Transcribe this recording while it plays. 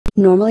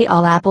Normally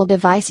all Apple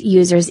device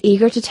users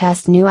eager to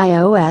test new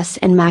iOS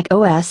and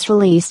macOS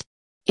released.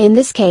 In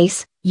this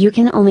case, you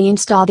can only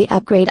install the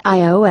upgrade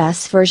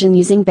iOS version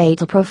using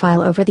beta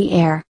profile over the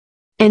air.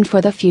 And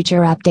for the future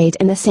update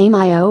in the same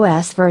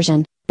iOS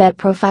version, bet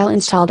profile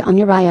installed on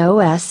your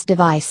iOS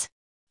device.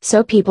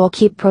 So people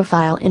keep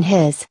profile in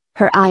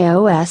her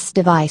iOS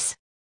device.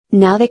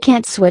 Now they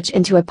can't switch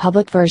into a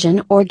public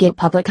version or get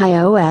public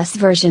iOS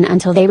version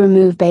until they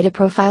remove beta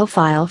profile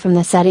file from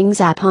the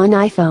settings app on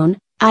iPhone,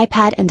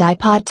 iPad and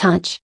iPod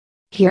Touch.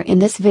 Here in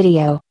this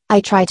video, I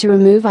try to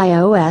remove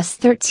iOS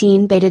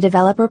 13 beta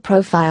developer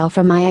profile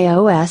from my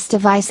iOS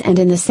device, and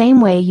in the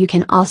same way you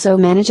can also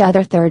manage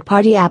other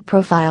third-party app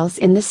profiles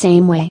in the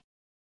same way.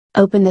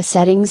 Open the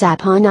settings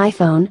app on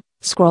iPhone,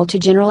 scroll to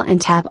General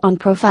and tap on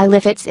Profile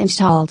if it's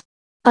installed.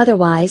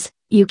 Otherwise,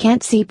 you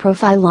can't see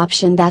profile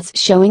option that's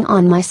showing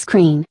on my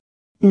screen.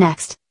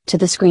 Next, to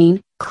the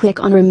screen, click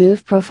on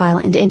Remove Profile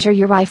and enter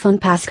your iPhone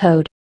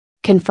passcode.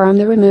 Confirm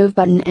the remove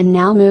button and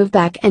now move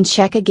back and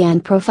check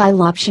again,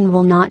 profile option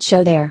will not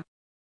show there.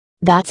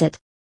 That's it.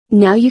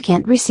 Now you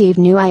can't receive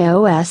new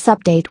iOS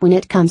update when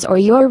it comes, or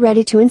you're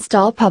ready to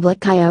install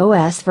public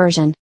iOS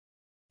version.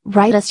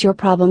 Write us your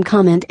problem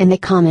comment in the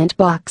comment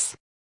box.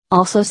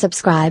 Also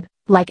subscribe,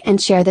 like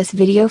and share this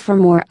video for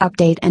more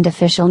update and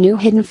official new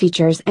hidden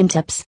features and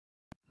tips.